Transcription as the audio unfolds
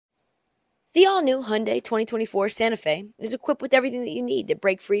The all-new Hyundai 2024 Santa Fe is equipped with everything that you need to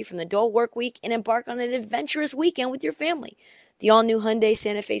break free from the dull work week and embark on an adventurous weekend with your family. The all-new Hyundai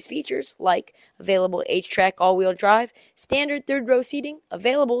Santa Fe's features, like available H-Track all-wheel drive, standard third-row seating,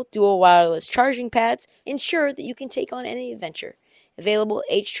 available dual wireless charging pads, ensure that you can take on any adventure. Available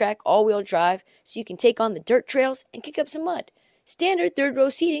H-Track all-wheel drive so you can take on the dirt trails and kick up some mud. Standard third-row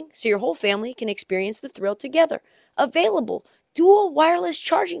seating so your whole family can experience the thrill together. Available dual wireless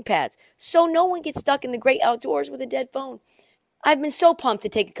charging pads so no one gets stuck in the great outdoors with a dead phone. I've been so pumped to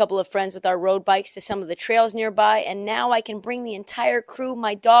take a couple of friends with our road bikes to some of the trails nearby, and now I can bring the entire crew,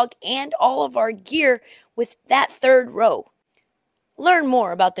 my dog, and all of our gear with that third row. Learn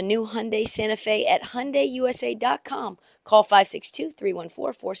more about the new Hyundai Santa Fe at HyundaiUSA.com. Call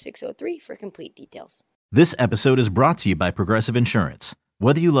 562-314-4603 for complete details. This episode is brought to you by Progressive Insurance.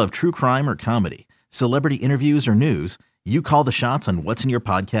 Whether you love true crime or comedy, celebrity interviews or news, you call the shots on what's in your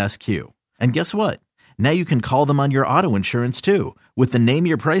podcast queue. And guess what? Now you can call them on your auto insurance too with the Name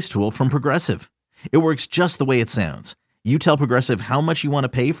Your Price tool from Progressive. It works just the way it sounds. You tell Progressive how much you want to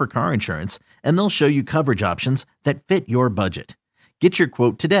pay for car insurance, and they'll show you coverage options that fit your budget. Get your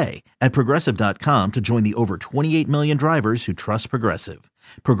quote today at Progressive.com to join the over 28 million drivers who trust Progressive.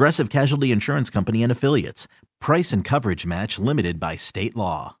 Progressive Casualty Insurance Company and Affiliates. Price and coverage match limited by state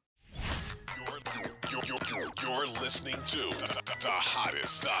law. You're listening to the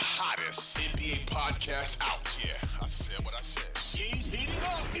hottest NBA podcast out. Yeah, I said what I said. Game's heating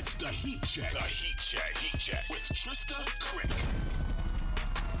up. It's the Heat Check. The Heat Check with Trista Crick.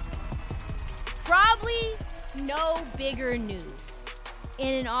 Probably no bigger news in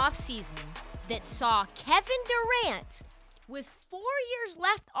an offseason that saw Kevin Durant, with 4 years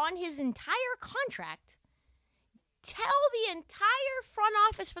left on his entire contract, tell the entire front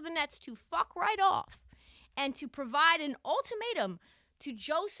office for the Nets to fuck right off and to provide an ultimatum to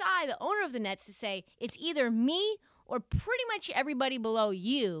Joe Tsai, the owner of the Nets, to say, it's either me or pretty much everybody below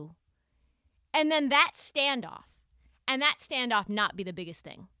you, and then that standoff not be the biggest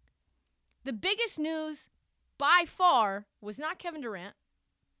thing. The biggest news by far was not Kevin Durant,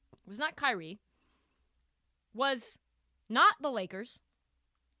 was not Kyrie, was not the Lakers,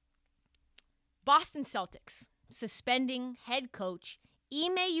 Boston Celtics suspending head coach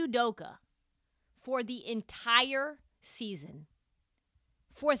Ime Udoka for the entire season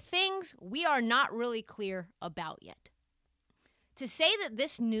for things we are not really clear about yet. To say that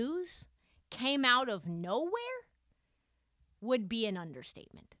this news came out of nowhere would be an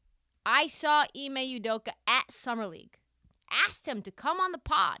understatement. I saw Ime Udoka at Summer League, asked him to come on the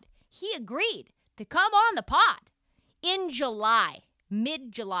pod. He agreed to come on the pod in July,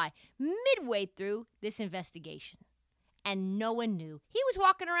 mid-July, midway through this investigation. And no one knew. He was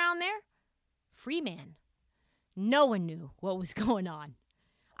walking around there, free man. No one knew what was going on.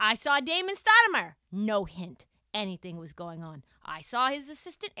 I saw Damon Stoudemire. No hint anything was going on. I saw his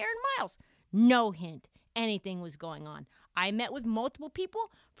assistant, Aaron Miles. No hint anything was going on. I met with multiple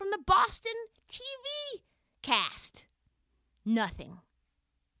people from the Boston TV cast. Nothing.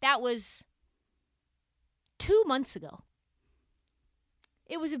 That was 2 months ago.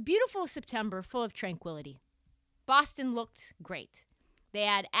 It was a beautiful September full of tranquility. Boston looked great. They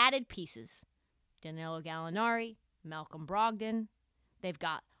had added pieces. Danilo Gallinari, Malcolm Brogdon. They've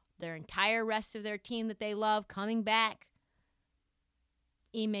got their entire rest of their team that they love coming back.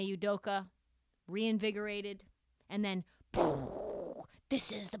 Ime Udoka, reinvigorated. And then,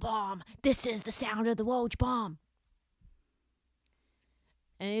 this is the bomb. This is the sound of the Woj bomb.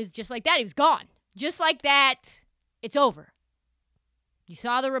 And it was just like that. He was gone. Just like that, it's over. You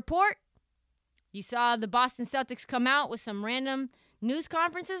saw the report. You saw the Boston Celtics come out with some random news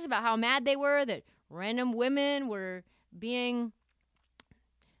conferences about how mad they were that random women were being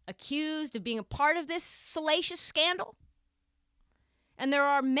accused of being a part of this salacious scandal. And there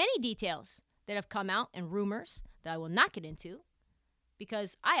are many details that have come out and rumors that I will not get into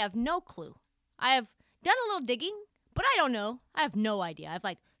because I have no clue. I have done a little digging, but I don't know. I have no idea. I have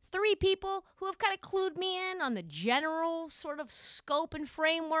like 3 people who have kind of clued me in on the general sort of scope and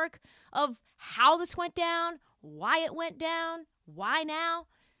framework of how this went down, why it went down, why now.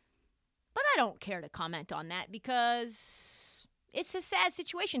 But I don't care to comment on that because it's a sad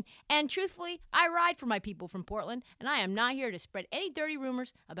situation. And truthfully, I ride for my people from Portland, and I am not here to spread any dirty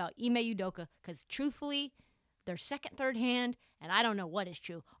rumors about Ime Udoka because truthfully, they're second, third hand, and I don't know what is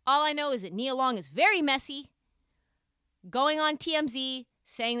true. All I know is that Nia Long is very messy, going on TMZ,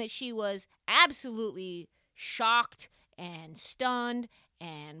 saying that she was absolutely shocked and stunned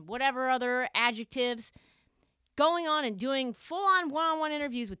and whatever other adjectives, going on and doing full-on one-on-one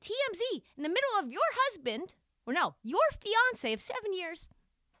interviews with TMZ in the middle of your husband, or no, your fiance of 7 years,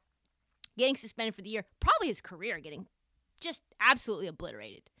 getting suspended for the year, probably his career getting just absolutely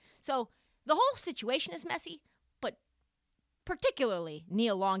obliterated. So the whole situation is messy, but particularly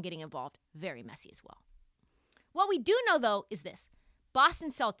Neil Long getting involved, very messy as well. What we do know, though, is this.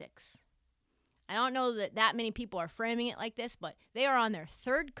 Boston Celtics. I don't know that many people are framing it like this, but they are on their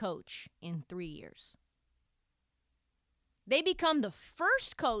third coach in 3 years. They become the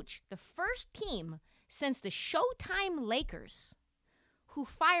first coach, the first team since the Showtime Lakers who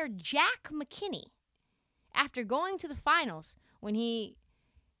fired Jack McKinney after going to the finals when he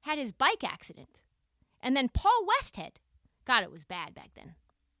had his bike accident. And then Paul Westhead. God, it was bad back then.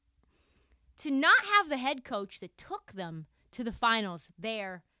 To not have the head coach that took them to the finals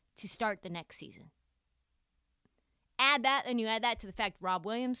there to start the next season. Add that to the fact Rob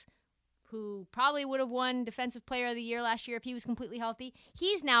Williams, who probably would have won Defensive Player of the Year last year if he was completely healthy,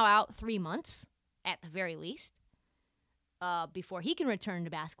 he's now out 3 months, at the very least, before he can return to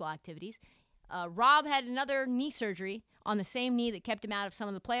basketball activities. Rob had another knee surgery on the same knee that kept him out of some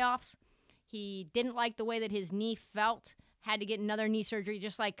of the playoffs. He didn't like the way that his knee felt, had to get another knee surgery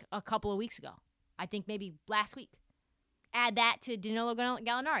just like a couple of weeks ago. I think maybe last week. Add that to Danilo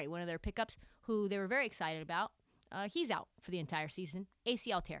Gallinari, one of their pickups, who they were very excited about. He's out for the entire season.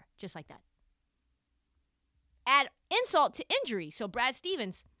 ACL tear, just like that. Add insult to injury. So Brad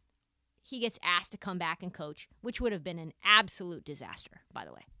Stevens, he gets asked to come back and coach, which would have been an absolute disaster, by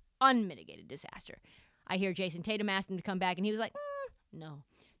the way. Unmitigated disaster. I hear Jason Tatum asked him to come back, and he was like, no.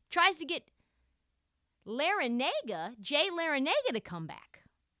 Tries to get Jay Larinaga, to come back.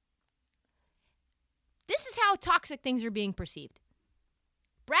 This is how toxic things are being perceived.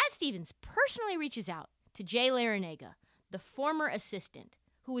 Brad Stevens personally reaches out to Jay Larinaga, the former assistant,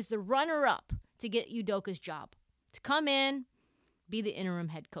 who was the runner-up to get Udoka's job, to come in, be the interim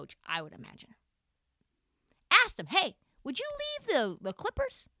head coach, I would imagine. Asked him, hey, would you leave the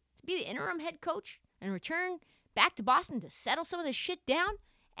Clippers to be the interim head coach and return back to Boston to settle some of this shit down?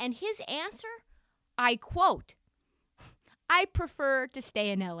 And his answer, I quote, I prefer to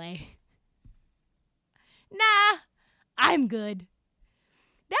stay in L.A. Nah, I'm good.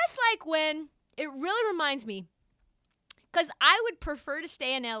 That's like when, it really reminds me, because I would prefer to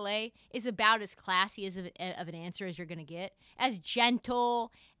stay in L.A. is about as classy of an answer as you're going to get. As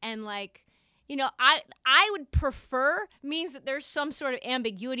gentle and like, I would prefer means that there's some sort of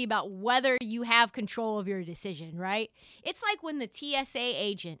ambiguity about whether you have control of your decision, right? It's like when the TSA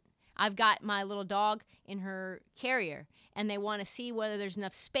agent, I've got my little dog in her carrier, and they want to see whether there's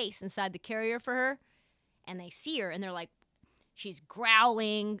enough space inside the carrier for her, and they see her, and they're like, she's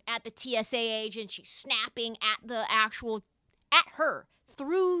growling at the TSA agent. She's snapping at her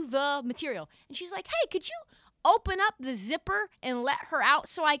through the material. And she's like, hey, could you open up the zipper and let her out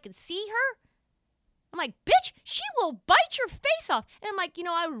so I could see her? I'm like, bitch, she will bite your face off. And I'm like,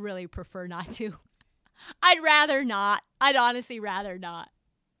 I would really prefer not to. I'd rather not. I'd honestly rather not.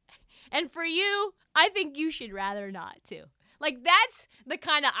 And for you, I think you should rather not too. Like, that's the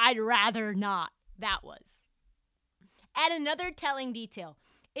kind of I'd rather not that was. Add another telling detail.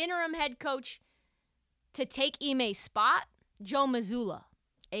 Interim head coach to take Ime's spot, Joe Mazzulla,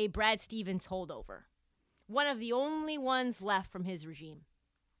 a Brad Stevens holdover. One of the only ones left from his regime.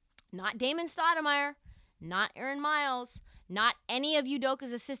 Not Damon Stoudemire, not Aaron Miles, not any of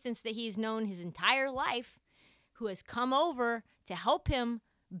Udoka's assistants that he's known his entire life, who has come over to help him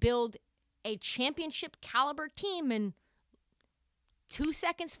build a championship caliber team in 2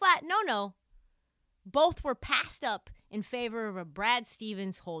 seconds flat. No. Both were passed up in favor of a Brad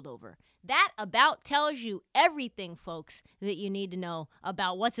Stevens holdover. That about tells you everything, folks, that you need to know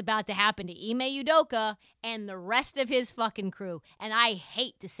about what's about to happen to Ime Udoka and the rest of his fucking crew. And I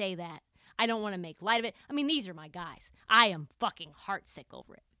hate to say that. I don't want to make light of it. I mean, these are my guys. I am fucking heartsick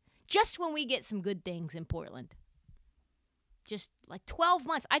over it. Just when we get some good things in Portland. Just like 12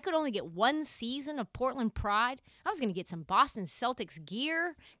 months. I could only get 1 season of Portland Pride. I was going to get some Boston Celtics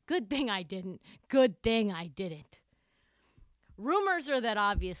gear. Good thing I didn't. Rumors are that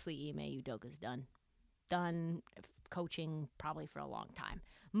obviously Ime Udoka's done coaching probably for a long time.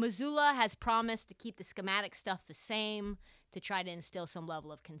 Mazzulla has promised to keep the schematic stuff the same to try to instill some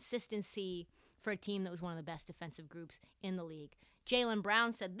level of consistency for a team that was one of the best defensive groups in the league. Jaylen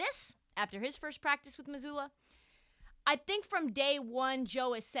Brown said this after his first practice with Mazzulla. I think from day one,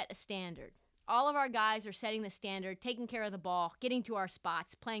 Joe has set a standard. All of our guys are setting the standard, taking care of the ball, getting to our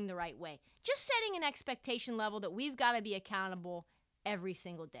spots, playing the right way. Just setting an expectation level that we've got to be accountable every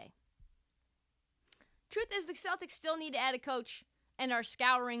single day. Truth is, the Celtics still need to add a coach and are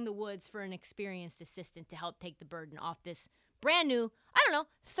scouring the woods for an experienced assistant to help take the burden off this brand new,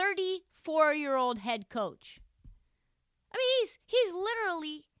 34-year-old head coach. I mean, he's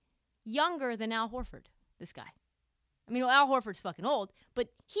literally younger than Al Horford, this guy. I mean, well, Al Horford's fucking old, but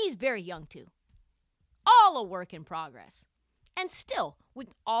he's very young too. All a work in progress. And still, with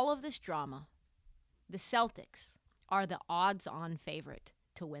all of this drama, the Celtics are the odds-on favorite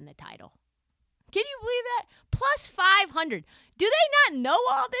to win the title. Can you believe that? Plus 500. Do they not know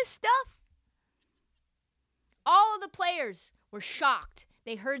all this stuff? All of the players were shocked.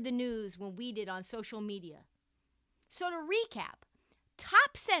 They heard the news when we did on social media. So to recap,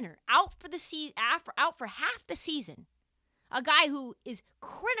 top center out for half the season. A guy who is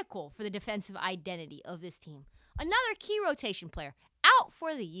critical for the defensive identity of this team. Another key rotation player out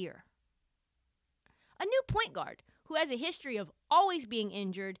for the year. A new point guard who has a history of always being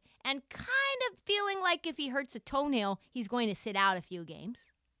injured and kind of feeling like if he hurts a toenail, he's going to sit out a few games.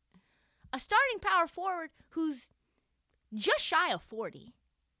 A starting power forward who's just shy of 40.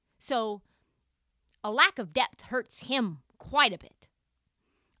 So a lack of depth hurts him quite a bit.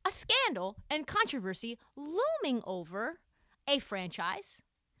 A scandal and controversy looming over a franchise.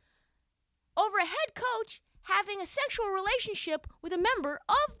 Over a head coach having a sexual relationship with a member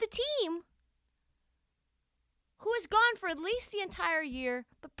of the team who is gone for at least the entire year,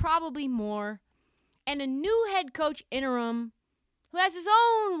 but probably more, and a new head coach interim who has his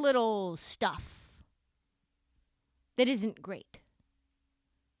own little stuff that isn't great.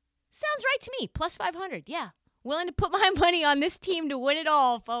 Sounds right to me. Plus 500, yeah. Willing to put my money on this team to win it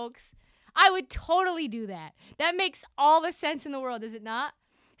all, folks. I would totally do that. That makes all the sense in the world, does it not?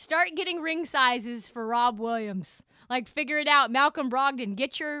 Start getting ring sizes for Rob Williams. Like, figure it out. Malcolm Brogdon,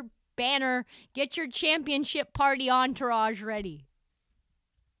 get your banner, get your championship party entourage ready.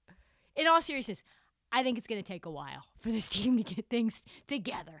 In all seriousness, I think it's going to take a while for this team to get things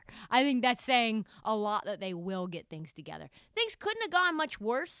together. I think that's saying a lot that they will get things together. Things couldn't have gone much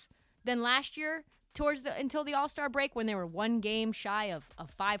worse than last year until the All-Star break when they were one game shy of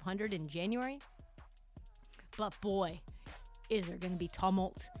 500 in January. But boy, is there going to be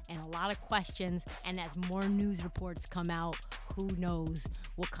tumult and a lot of questions, and as more news reports come out, who knows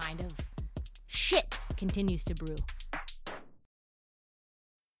what kind of shit continues to brew.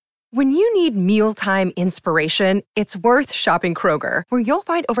 When you need mealtime inspiration, it's worth shopping Kroger, where you'll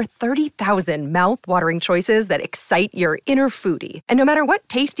find over 30,000 mouth-watering choices that excite your inner foodie. And no matter what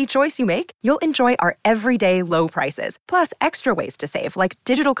tasty choice you make, you'll enjoy our everyday low prices, plus extra ways to save, like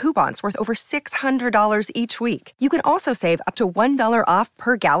digital coupons worth over $600 each week. You can also save up to $1 off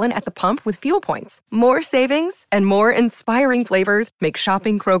per gallon at the pump with fuel points. More savings and more inspiring flavors make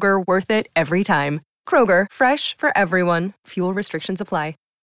shopping Kroger worth it every time. Kroger, fresh for everyone. Fuel restrictions apply.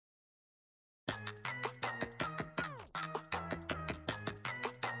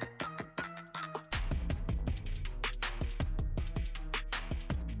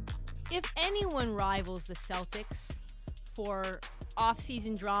 If anyone rivals the Celtics for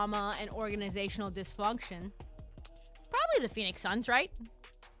off-season drama and organizational dysfunction, probably the Phoenix Suns, right?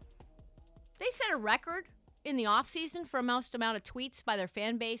 They set a record in the off-season for most amount of tweets by their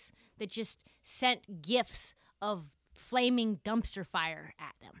fan base that just sent gifs of flaming dumpster fire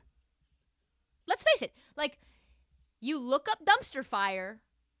at them. Let's face it, like, you look up dumpster fire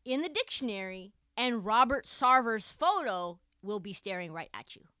in the dictionary and Robert Sarver's photo will be staring right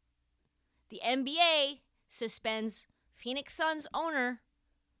at you. The NBA suspends Phoenix Suns owner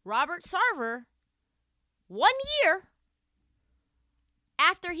Robert Sarver 1 year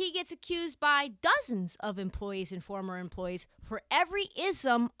after he gets accused by dozens of employees and former employees for every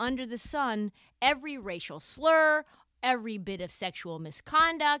ism under the sun, every racial slur, every bit of sexual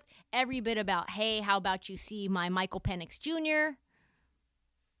misconduct, every bit about, hey, how about you see my Michael Penix Jr.?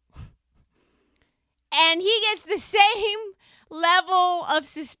 And he gets the same level of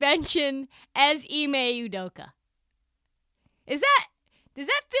suspension as Ime Udoka. Does that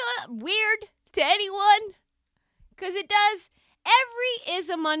feel weird to anyone? Because it does. Every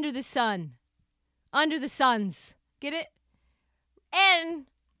ism under the sun. Under the suns. Get it? And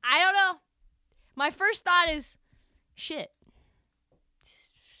I don't know. My first thought is, shit.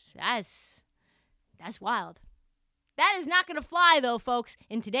 That's wild. That is not going to fly, though, folks,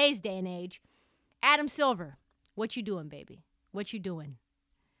 in today's day and age. Adam Silver, what you doing, baby? What you doing?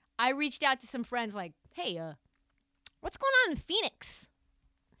 I reached out to some friends like, hey, what's going on in Phoenix?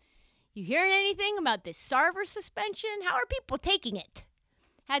 You hearing anything about this Sarver suspension? How are people taking it?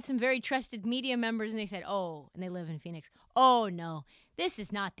 Had some very trusted media members, and they said, oh, and they live in Phoenix. Oh, no, this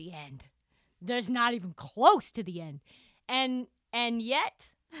is not the end. There's not even close to the end. And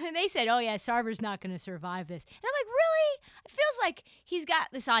yet, they said, oh, yeah, Sarver's not going to survive this. And I'm like, really? It feels like he's got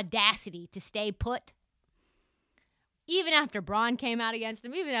this audacity to stay put. Even after Braun came out against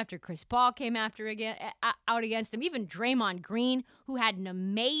him, even after Chris Paul came out against him, even Draymond Green, who had an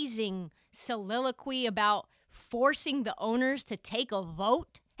amazing soliloquy about forcing the owners to take a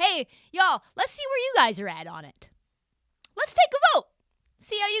vote. Hey, y'all, let's see where you guys are at on it. Let's take a vote.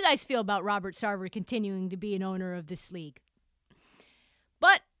 See how you guys feel about Robert Sarver continuing to be an owner of this league.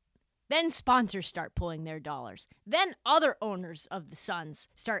 But then sponsors start pulling their dollars. Then other owners of the Suns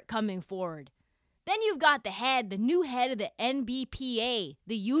start coming forward. Then you've got the new head of the NBPA,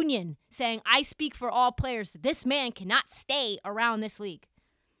 the union, saying, I speak for all players, that this man cannot stay around this league.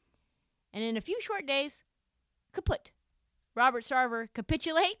 And in a few short days, kaput. Robert Sarver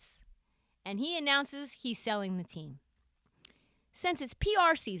capitulates, and he announces he's selling the team. Since it's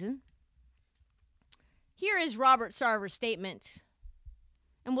PR season, here is Robert Sarver's statement,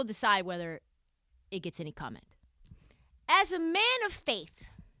 and we'll decide whether it gets any comment. As a man of faith,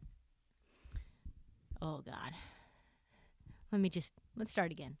 oh, God. Let's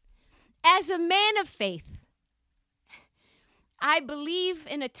start again. As a man of faith, I believe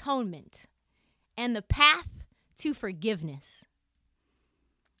in atonement and the path to forgiveness.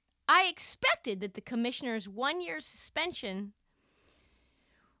 I expected that the commissioner's 1-year suspension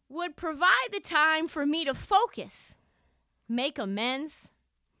would provide the time for me to focus, make amends,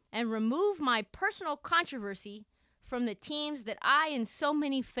 and remove my personal controversy from the teams that I and so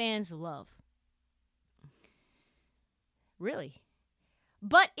many fans love. Really.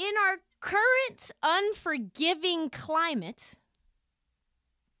 But in our current unforgiving climate,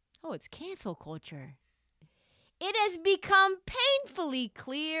 it's cancel culture. It has become painfully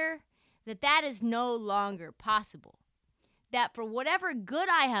clear that that is no longer possible. That for whatever good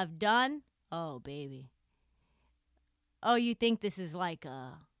I have done, oh, baby. Oh, you think this is like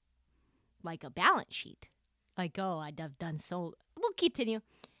a balance sheet. Like, I'd have done so. We'll continue.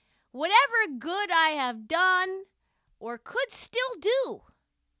 Whatever good I have done or could still do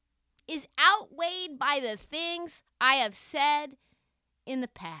is outweighed by the things I have said in the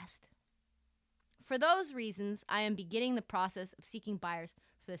past. For those reasons, I am beginning the process of seeking buyers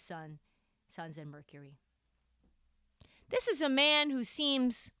for the Suns and Mercury. This is a man who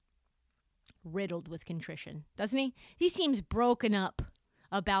seems riddled with contrition, doesn't he? He seems broken up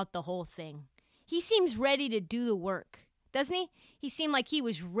about the whole thing. He seems ready to do the work, doesn't he? He seemed like he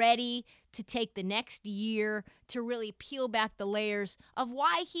was ready to take the next year to really peel back the layers of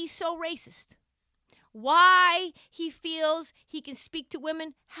why he's so racist. Why he feels he can speak to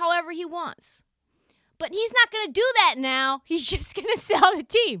women however he wants. But he's not going to do that now. He's just going to sell the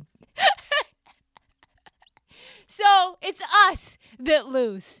team. So it's us that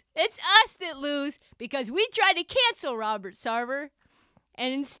lose. It's us that lose because we tried to cancel Robert Sarver.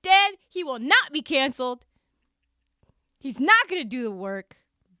 And instead, he will not be canceled. He's not going to do the work.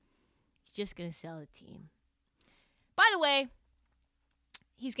 He's just going to sell the team. By the way,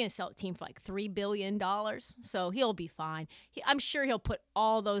 he's going to sell the team for like $3 billion. So he'll be fine. I'm sure he'll put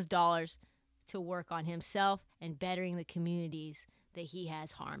all those dollars to work on himself and bettering the communities that he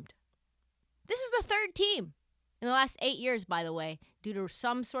has harmed. This is the third team in the last 8 years, by the way, due to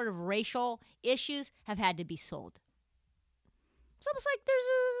some sort of racial issues, have had to be sold. It's almost like there's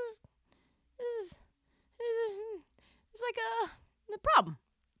a problem.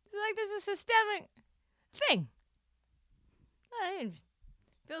 It's like there's a systemic thing. It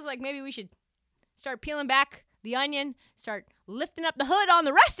feels like maybe we should start peeling back the onion, start lifting up the hood on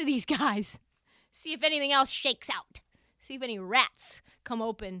the rest of these guys. See if anything else shakes out. See if any rats come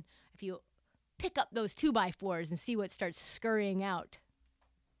open. If you pick up those 2x4s and see what starts scurrying out.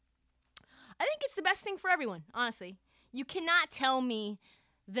 I think it's the best thing for everyone, honestly. You cannot tell me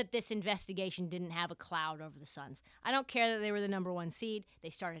that this investigation didn't have a cloud over the Suns. I don't care that they were the number 1 seed. They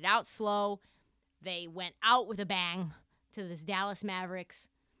started out slow. They went out with a bang to this Dallas Mavericks.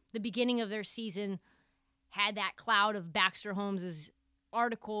 The beginning of their season had that cloud of Baxter Holmes'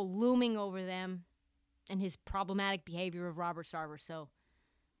 article looming over them and his problematic behavior of Robert Sarver. So,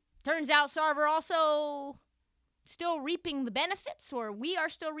 turns out Sarver also still reaping the benefits, or we are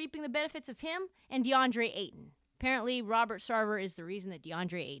still reaping the benefits of him and DeAndre Ayton. Apparently, Robert Sarver is the reason that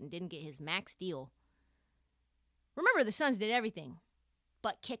DeAndre Ayton didn't get his max deal. Remember, the Suns did everything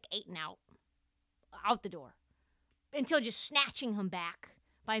but kick Ayton out the door, until just snatching him back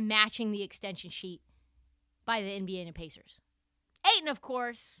by matching the extension sheet by the NBA and the Pacers. Ayton, of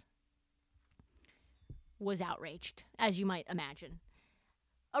course, was outraged, as you might imagine.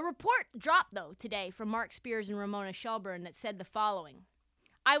 A report dropped, though, today from Mark Spears and Ramona Shelburne that said the following.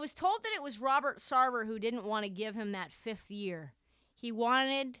 I was told that it was Robert Sarver who didn't want to give him that 5th year. He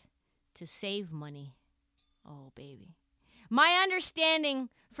wanted to save money. Oh, baby. My understanding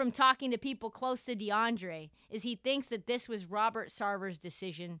from talking to people close to DeAndre is he thinks that this was Robert Sarver's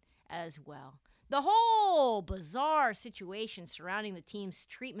decision as well. The whole bizarre situation surrounding the team's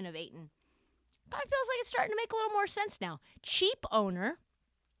treatment of Ayton kind of feels like it's starting to make a little more sense now. Cheap owner,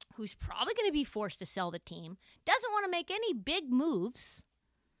 who's probably going to be forced to sell the team, doesn't want to make any big moves.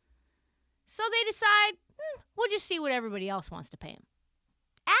 So they decide, we'll just see what everybody else wants to pay him.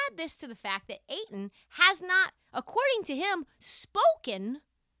 Add this to the fact that Ayton has not, according to him, spoken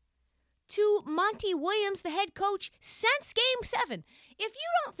to Monty Williams, the head coach, since Game 7. If you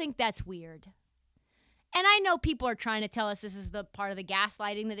don't think that's weird, and I know people are trying to tell us this is the part of the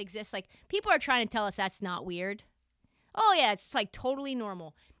gaslighting that exists. Like, people are trying to tell us that's not weird. Oh, yeah, it's like totally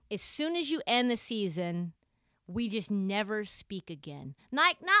normal. As soon as you end the season, we just never speak again.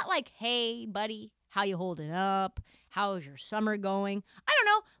 Not like, hey, buddy, how you holding up? How's your summer going? I don't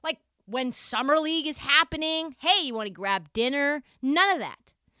know, like when Summer League is happening, hey, you want to grab dinner? None of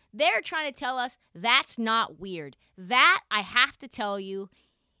that. They're trying to tell us that's not weird. That, I have to tell you,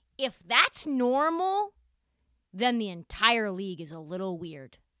 if that's normal, then the entire league is a little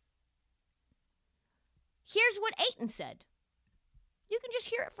weird. Here's what Ayton said. You can just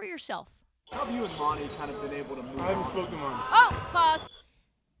hear it for yourself. How have you and Monty kind of been able to move? I haven't spoken to Monty. Oh, pause.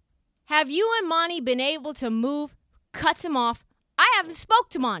 Have you and Monty been able to move? Cuts him off. I haven't spoke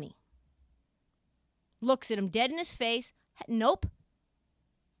to Monty. Looks at him dead in his face. Nope.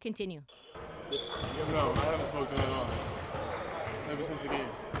 Continue. No, I haven't spoken to him at all. Ever since the game.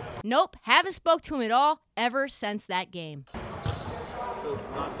 Nope, haven't spoke to him at all ever since that game. So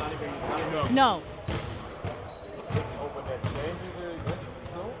not even No. open that changes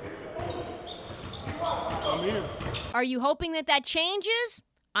so? I'm here. Are you hoping that changes?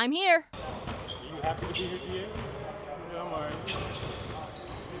 I'm here. Are you happy to be here, DA? Yeah, I'm alright.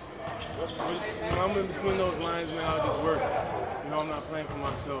 When I'm in between those lines, man, I just work. I'm not playing for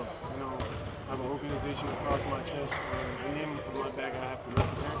myself. I have an organization across my chest, and the name of my back I have to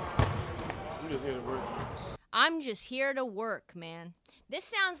represent. I'm just here to work. I'm just here to work, man. This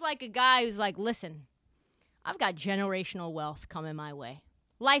sounds like a guy who's like, listen, I've got generational wealth coming my way.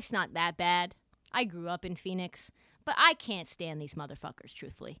 Life's not that bad. I grew up in Phoenix, but I can't stand these motherfuckers,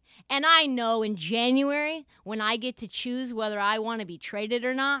 truthfully. And I know in January, when I get to choose whether I want to be traded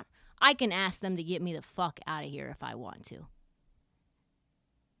or not, I can ask them to get me the fuck out of here if I want to.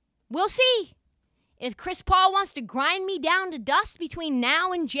 We'll see. If Chris Paul wants to grind me down to dust between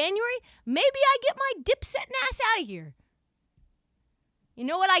now and January, maybe I get my dip-setting ass out of here. You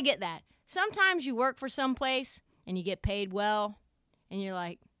know what? I get that. Sometimes you work for some place and you get paid well, and you're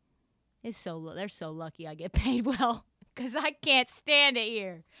like, they're so lucky I get paid well because I can't stand it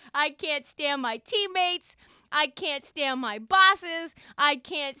here. I can't stand my teammates. I can't stand my bosses. I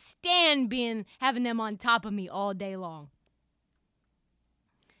can't stand having them on top of me all day long.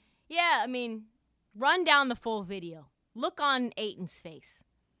 Yeah, run down the full video. Look on Ayton's face.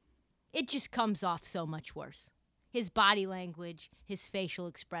 It just comes off so much worse. His body language, his facial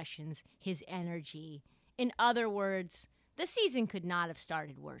expressions, his energy. In other words, the season could not have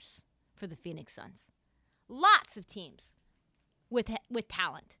started worse for the Phoenix Suns. Lots of teams with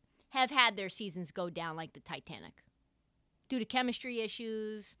talent have had their seasons go down like the Titanic due to chemistry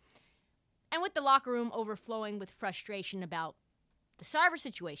issues and with the locker room overflowing with frustration about the Sarver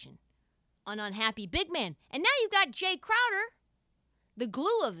situation, an unhappy big man. And now you've got Jay Crowder, the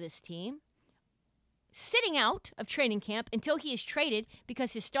glue of this team, sitting out of training camp until he is traded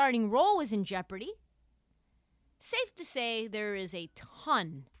because his starting role is in jeopardy. Safe to say there is a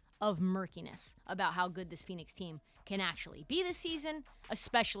ton of murkiness about how good this Phoenix team can actually be this season,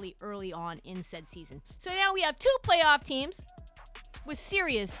 especially early on in said season. So now we have two playoff teams with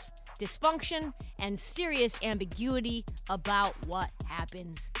serious dysfunction and serious ambiguity about what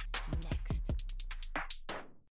happens